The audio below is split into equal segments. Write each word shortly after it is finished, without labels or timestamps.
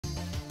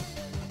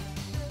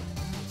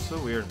so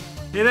weird.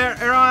 Hey there,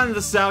 Aaron,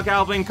 the South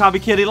Alpine Copy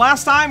Kitty.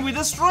 Last time we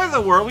destroyed the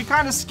world, we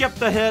kind of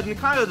skipped ahead and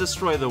kind of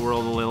destroyed the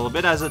world a little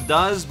bit, as it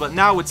does, but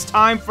now it's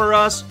time for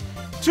us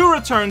to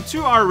return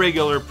to our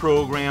regular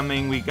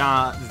programming. We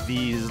got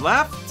these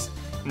left,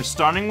 and we're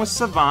starting with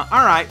Savant.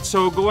 Alright,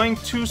 so going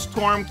to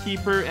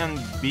Stormkeeper and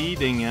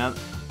beating it.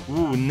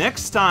 Ooh,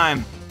 next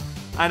time,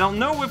 I don't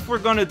know if we're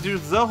gonna do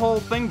the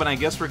whole thing, but I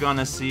guess we're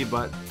gonna see.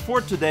 But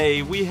for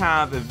today, we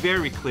have a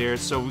very clear.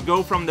 So we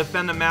go from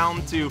Defend the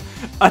Mountain to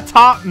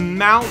Atop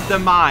Mount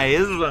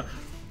Demise.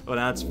 Oh,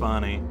 that's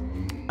funny.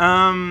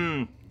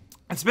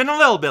 It's been a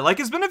little bit. Like,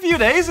 it's been a few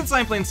days since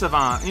I'm playing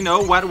Savant. You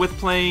know, what with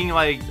playing,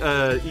 like,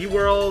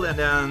 E-World and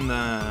then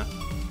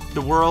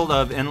the World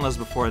of Endless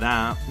before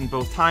that. In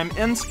both time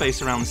and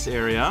space around this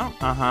area.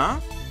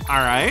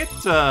 Alright.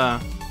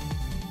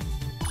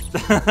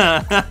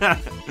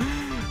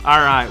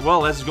 Alright,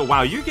 well, let's go.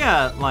 Wow, you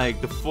get,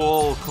 like, the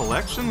full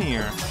collection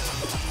here.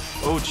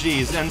 Oh,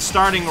 geez. And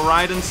starting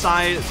right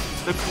inside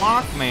the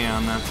clock,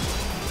 man.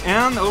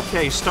 And,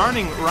 okay,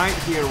 starting right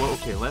here. Well,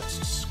 okay, let's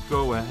just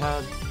go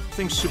ahead. I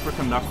think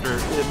Superconductor,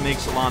 it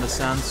makes a lot of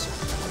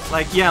sense.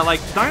 Like, yeah,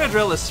 like, Dino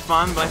Drill is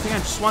fun, but I think I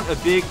just want a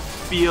big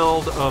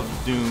field of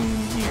doom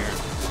here.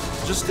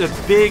 Just a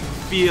big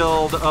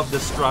field of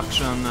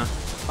destruction,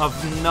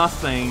 of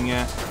nothing.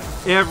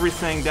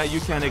 Everything that you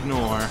can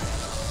ignore.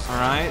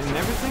 Alright, and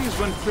everything is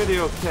going pretty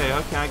okay.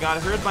 Okay, I got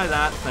hurt by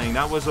that thing.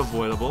 That was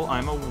avoidable,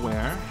 I'm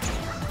aware.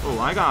 Oh,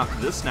 I got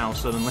this now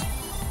suddenly.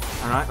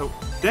 Alright, oh,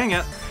 dang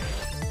it.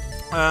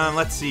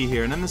 Let's see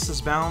here.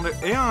 Nemesis Bounder,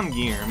 Aeon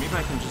Gear. Maybe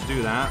I can just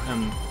do that,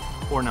 and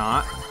or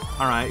not.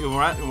 Alright,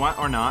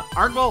 or not.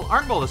 Arc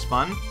Bolt is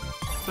fun.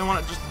 So I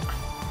want to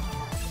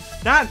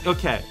just... That,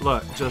 okay,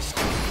 look, just,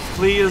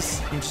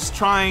 please, I'm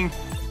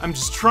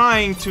just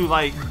trying to,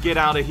 like, get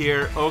out of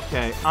here.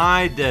 Okay,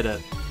 I did it.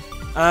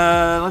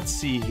 Let's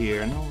see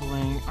here.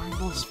 Nobling. Arc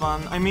Bolt is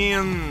fun. I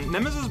mean,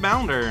 Nemesis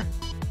Bounder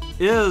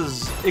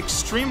is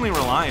extremely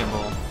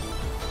reliable.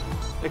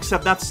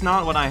 Except that's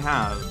not what I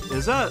have.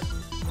 Is it?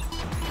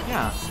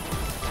 Yeah.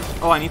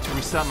 Oh, I need to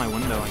reset my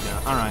window, I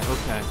guess. Alright,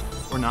 okay.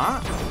 Or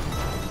not?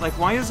 Like,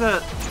 why is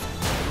it...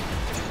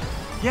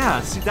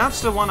 Yeah, see,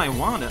 that's the one I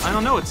wanted. I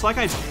don't know, it's like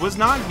I was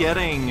not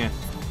getting...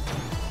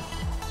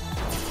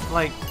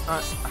 Like,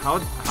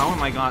 how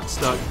am I got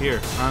stuck here?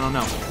 I don't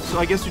know. So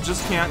I guess you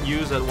just can't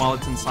use it while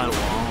it's inside a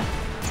wall.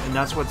 And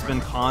that's what's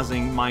been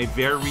causing my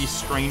very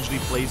strangely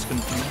placed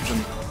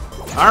confusion.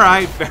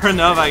 Alright, fair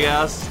enough, I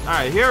guess.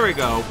 Alright, here we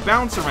go.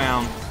 Bounce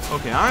around.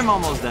 Okay, I'm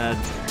almost dead.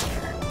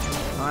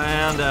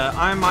 And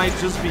I might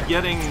just be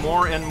getting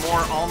more and more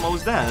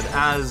almost dead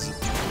as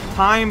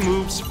time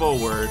moves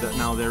forward.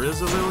 Now, there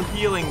is a little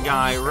healing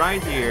guy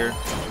right here.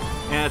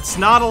 And it's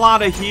not a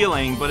lot of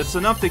healing, but it's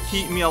enough to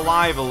keep me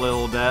alive a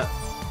little bit.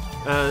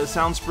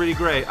 Sounds pretty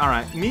great.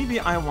 Alright, maybe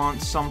I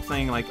want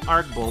something like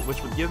Arc Bolt,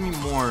 which would give me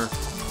more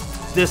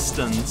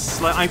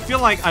distance. Like, I feel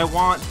like I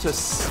want to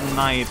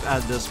snipe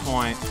at this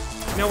point.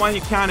 You know, when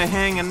you're kind of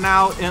hanging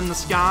out in the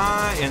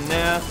sky and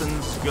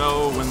nothing's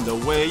going the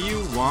way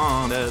you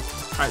want it.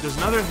 Alright, there's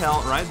another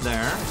hill right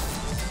there.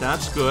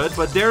 That's good,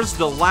 but there's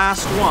the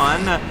last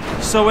one,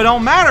 so it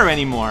don't matter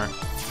anymore.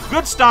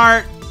 Good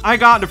start. I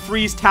got the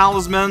Freeze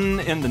Talisman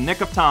in the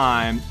nick of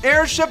time.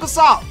 Airship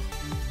Assault!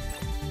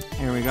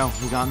 Here we go.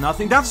 We got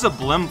nothing. That's the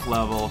blimp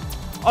level.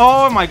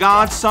 Oh my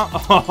god.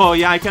 Oh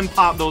yeah, I can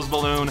pop those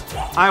balloons.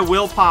 I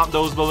will pop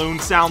those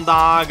balloons, Sound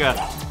Dog.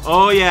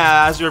 Oh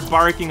yeah, as you're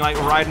barking like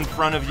right in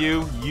front of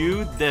you.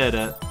 You did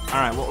it.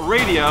 Alright, well,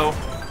 radio,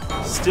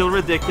 still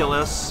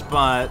ridiculous,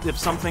 but if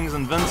something's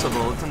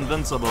invincible, it's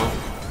invincible.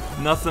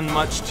 Nothing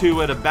much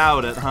to it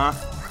about it, huh?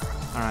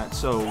 Alright,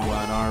 so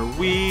what are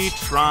we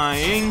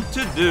trying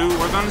to do?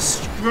 We're gonna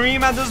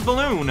scream at this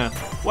balloon.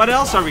 What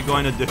else are we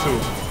going to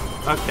do?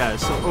 Okay,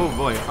 so, oh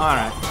boy,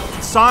 alright.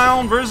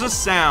 Sound versus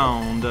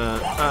sound.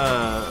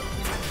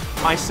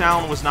 My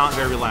sound was not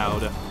very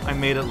loud. I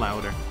made it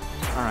louder.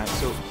 Alright,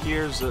 so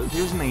here's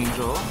an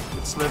angel.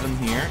 It's living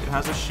here. It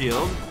has a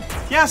shield.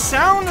 Yeah,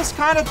 sound is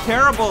kind of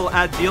terrible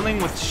at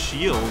dealing with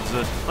shields.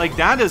 Like,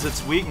 that is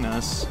its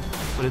weakness.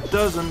 But it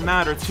doesn't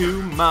matter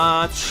too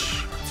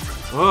much.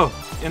 Oh.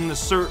 In the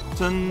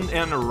certain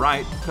and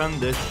right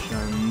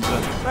conditions.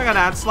 Look at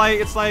that, it's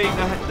like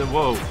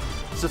whoa.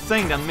 It's the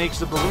thing that makes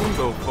the balloon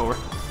go forward.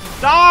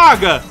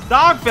 Dog!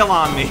 Dog fell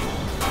on me!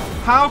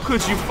 How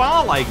could you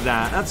fall like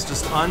that? That's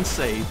just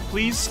unsafe.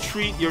 Please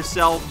treat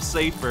yourself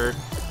safer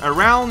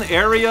around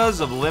areas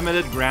of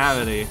limited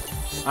gravity.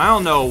 I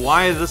don't know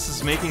why this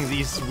is making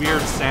these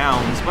weird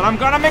sounds, but I'm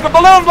gonna make a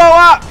balloon blow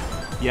up!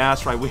 Yeah,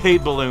 that's right, we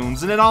hate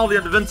balloons. And then all the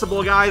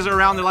invincible guys are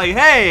around, they're like,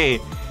 hey!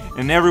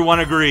 And everyone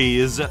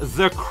agrees,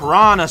 the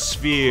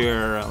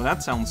Chronosphere. Oh,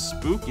 that sounds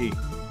spooky.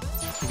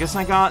 I guess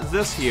I got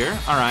this here.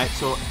 Alright,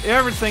 so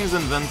everything's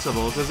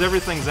invincible, because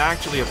everything's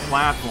actually a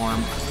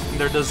platform. And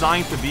they're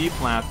designed to be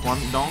platform.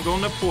 Don't go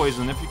into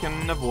poison if you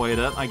can avoid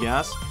it, I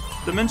guess.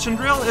 Dimension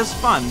Drill is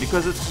fun,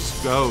 because it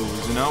just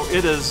goes, you know?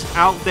 It is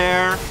out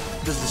there,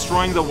 it is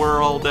destroying the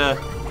world.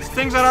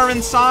 Things that are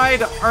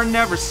inside are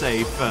never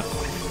safe.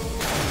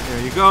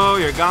 There you go.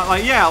 You're got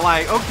like, yeah,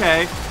 like,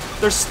 okay.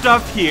 There's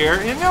stuff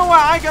here. You know what?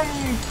 I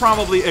can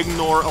probably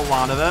ignore a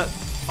lot of it.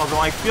 Although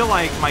I feel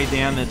like my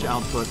damage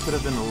output could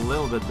have been a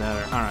little bit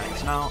better. Alright,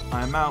 so now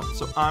I'm out.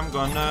 So I'm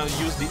gonna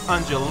use the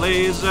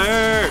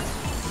Undulaser.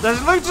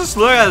 Just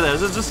look at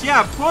this. It's just,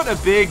 yeah, put a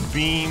big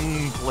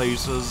beam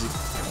places.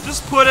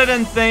 Just put it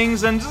in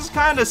things and just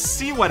kind of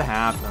see what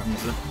happens.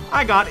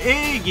 I got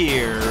a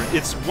gear.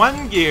 It's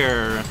 1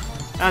 gear.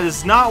 That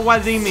is not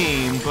what they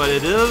mean, but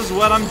it is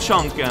what I'm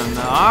chunking.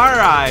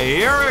 Alright,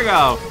 here we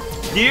go.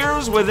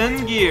 Gears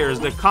within gears.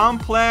 The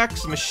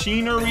complex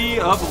machinery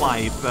of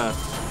life.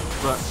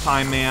 But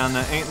time, man,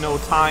 ain't no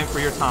time for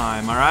your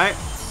time, alright?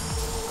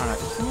 Alright,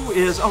 who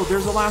is... Oh,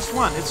 there's the last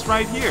one. It's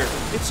right here.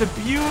 It's a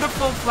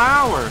beautiful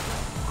flower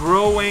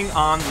growing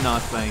on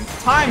nothing.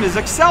 Time is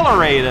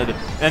accelerated,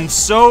 and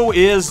so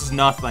is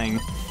nothing.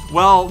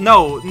 Well,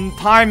 no,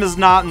 time is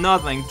not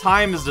nothing.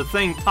 Time is the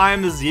thing.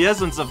 Time is the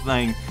essence of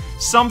thing.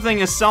 Something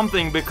is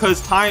something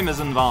because time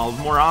is involved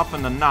more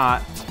often than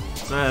not.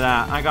 So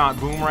that I got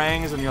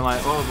boomerangs, and you're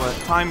like, oh, but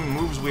time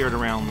moves weird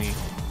around me.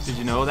 Did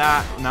you know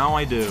that? Now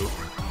I do.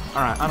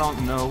 Alright, I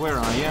don't know where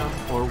I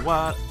am or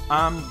what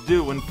I'm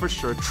doing for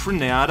sure.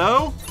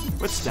 Tornado?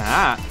 What's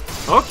that?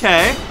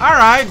 Okay,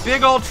 alright,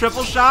 big old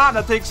triple shot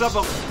that takes up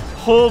a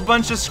whole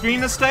bunch of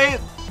screen estate.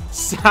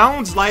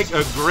 Sounds like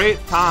a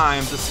great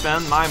time to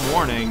spend my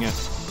morning.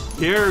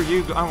 Here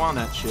you go. I want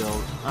that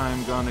shield.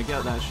 I'm gonna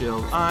get that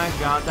shield. I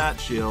got that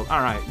shield.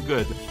 Alright,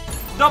 good.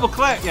 Double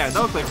click! Yeah,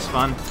 double click's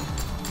fun.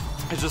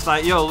 It's just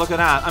like, yo, look at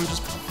that. I'm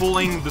just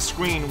pulling the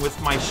screen with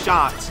my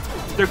shots.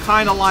 They're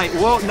kind of like,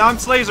 whoa, now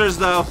it's lasers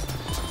though.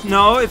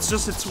 No,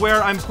 it's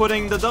where I'm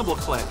putting the double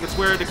click. It's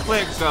where the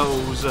click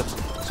goes.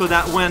 So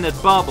that when it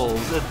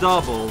bubbles, it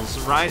doubles,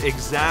 right?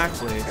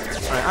 Exactly.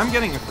 Alright, I'm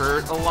getting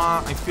hurt a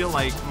lot. I feel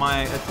like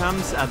my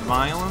attempts at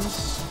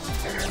violence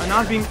are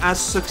not being as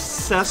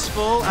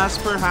successful as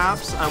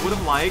perhaps I would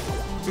have liked.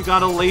 We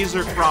got a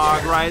laser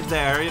frog right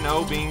there, you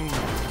know, being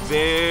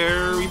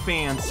very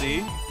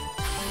fancy.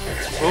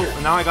 Oh,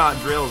 now I got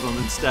drills on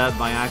instead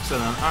by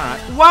accident.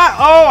 Alright. What?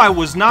 Oh, I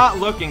was not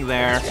looking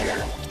there.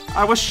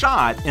 I was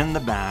shot in the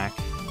back.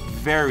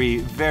 Very,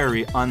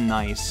 very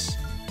unnice.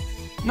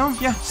 No,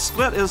 yeah,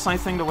 split is, I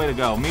think, the way to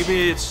go.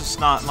 Maybe it's just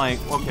not like,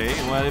 okay,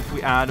 what if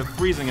we add a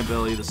freezing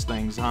ability to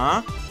things,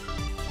 huh?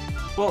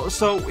 Well,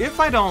 so if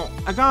I don't...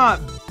 I got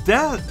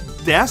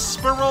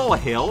Desperal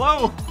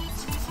Halo?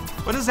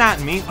 What does that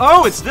mean?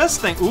 Oh, it's this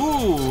thing.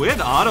 Ooh, it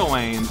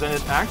auto-aims, and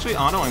it actually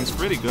auto-aims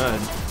pretty good.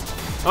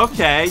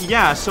 Okay,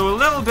 yeah, so a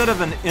little bit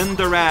of an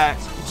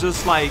indirect,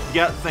 just like,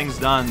 get things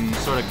done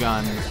sort of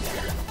gun.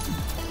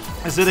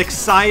 Is it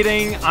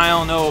exciting? I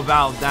don't know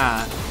about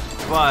that.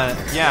 But,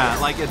 yeah,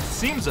 like, it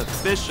seems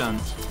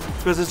efficient.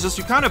 Because it's just,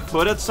 you kind of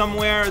put it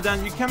somewhere,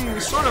 then you can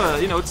sort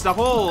of, you know, it's the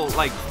whole,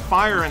 like,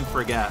 fire and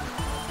forget.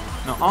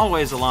 No,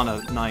 always a lot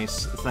of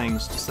nice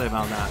things to say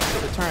about that.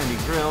 So, Eternity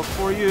Drill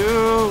for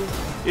you.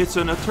 It's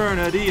an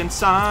eternity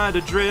inside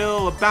a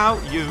drill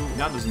about you.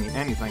 That doesn't mean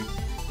anything.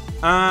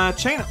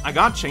 Chain. I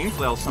got chain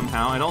flail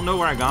somehow. I don't know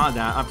where I got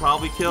that. I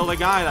probably killed a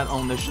guy that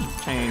owned this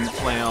chain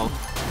flail.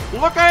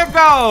 Look at it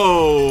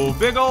go!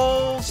 Big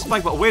ol'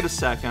 spike. But wait a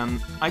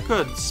second. I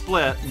could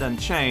split, then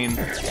chain,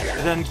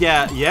 then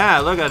get. Yeah,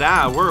 look at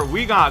that.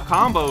 We got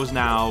combos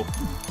now.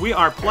 We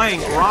are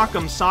playing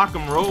Rock'em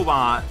Sock'em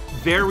Robot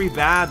very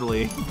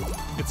badly.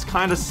 It's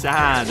kind of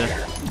sad.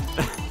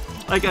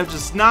 Like, I'm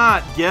just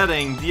not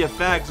getting the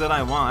effects that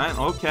I want.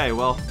 Okay,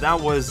 well, that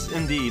was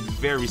indeed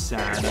very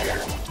sad.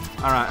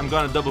 Alright, I'm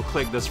gonna double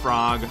click this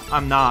frog.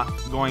 I'm not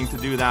going to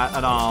do that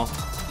at all.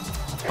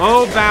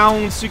 Oh,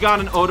 bounce! You got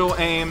an auto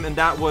aim, and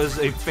that was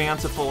a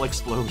fanciful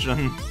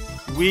explosion.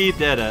 We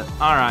did it.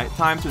 Alright,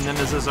 time to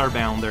nemesis our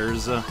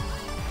bounders.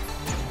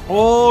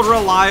 Old,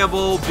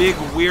 reliable, big,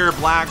 weird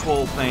black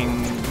hole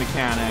thing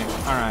mechanic.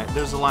 Alright,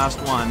 there's the last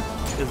one.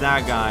 Is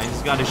that guy.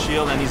 He's got a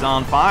shield, and he's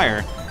on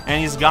fire.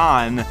 And he's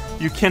gone.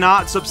 You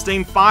cannot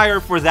sustain fire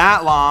for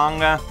that long.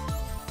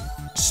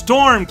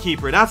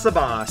 Stormkeeper, that's the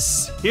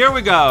boss. Here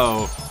we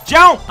go.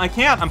 Jump! I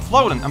can't, I'm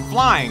floating, I'm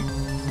flying.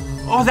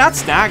 Oh,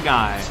 that's that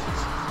guy.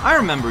 I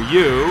remember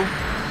you.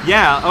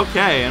 Yeah,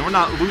 okay, and we're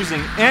not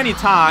losing any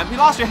time. You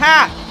lost your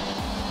hat!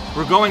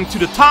 We're going to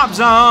the top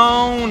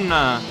zone!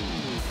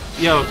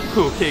 Yo,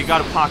 cool, okay, you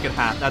got a pocket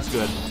hat, that's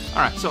good.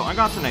 Alright, so I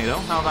got Tornado,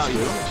 how about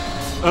you?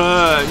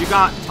 You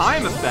got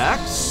time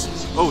effects.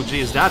 Oh,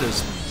 geez, that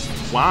is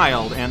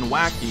wild and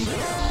wacky.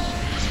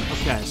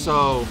 Okay,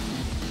 so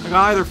I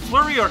got either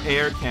Flurry or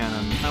Air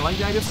Cannon. I like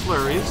the idea of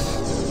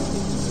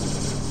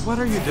flurries. What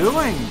are you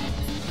doing?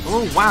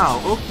 Oh,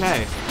 wow,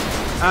 okay.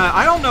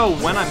 I don't know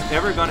when I'm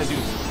ever gonna do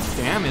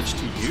damage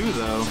to you,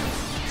 though.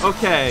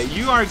 Okay,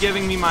 you are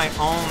giving me my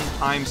own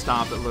time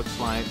stop, it looks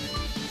like.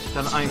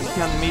 That I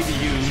can maybe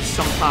use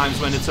sometimes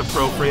when it's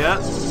appropriate.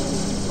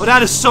 Oh,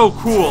 that is so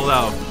cool,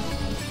 though.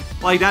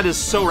 Like, that is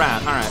so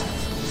rad. Alright.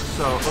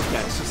 So,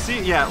 okay. So,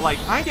 see, yeah, like,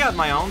 I get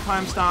my own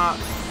time stop.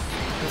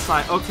 It's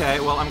like, okay,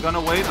 well, I'm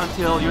gonna wait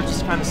until you're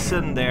just kind of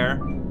sitting there.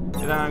 And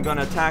then I'm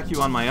gonna attack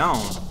you on my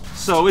own.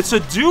 So it's a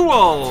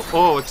duel!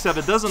 Oh, except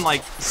it doesn't,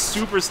 like,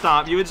 super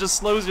stop you. It just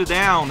slows you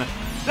down.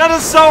 That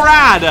is so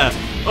rad!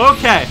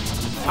 Okay.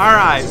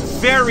 Alright.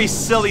 Very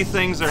silly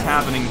things are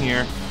happening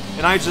here.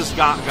 And I just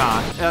got.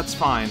 That's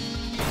fine.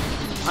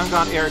 I've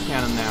got air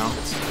cannon now.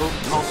 It's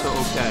also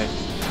okay.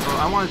 Oh,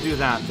 I want to do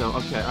that, though.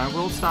 Okay, I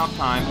will stop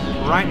time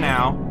right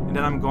now. And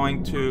then I'm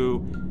going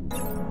to...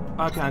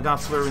 Okay, I got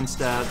Fleur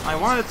instead. I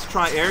wanted to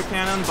try air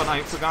cannon, but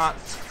I forgot,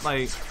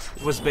 like...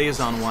 It was based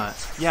on what?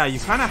 Yeah, you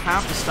kind of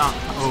have to stop.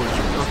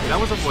 Oh, okay,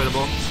 that was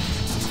avoidable.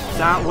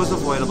 That was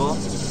avoidable.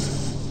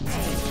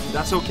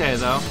 That's okay,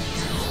 though.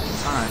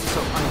 Alright,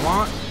 so I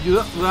want you.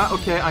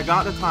 Okay, I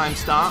got the time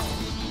stop.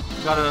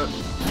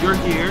 You're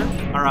here.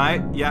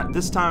 Alright, yeah,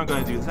 this time I'm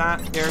going to do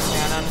that. Air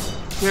cannon.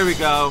 Here we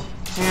go.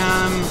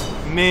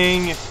 Him,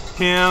 Ming,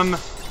 him,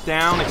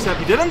 down. Except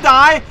he didn't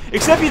die.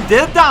 Except he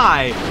did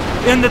die.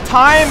 In the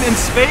time and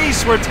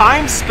space where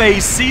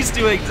time-space ceased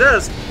to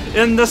exist.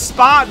 In the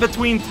spot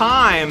between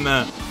time.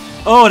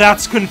 Oh,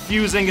 that's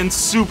confusing and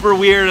super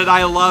weird, and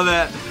I love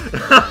it.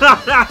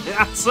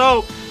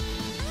 So,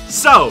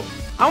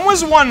 I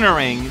was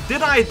wondering,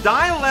 did I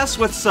die less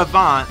with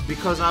Savant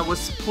because I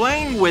was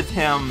playing with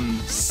him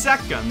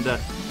second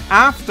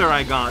after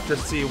I got to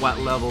see what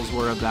levels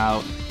were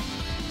about?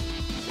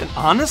 And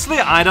honestly,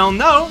 I don't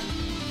know.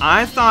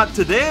 I thought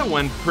today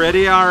went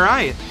pretty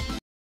alright.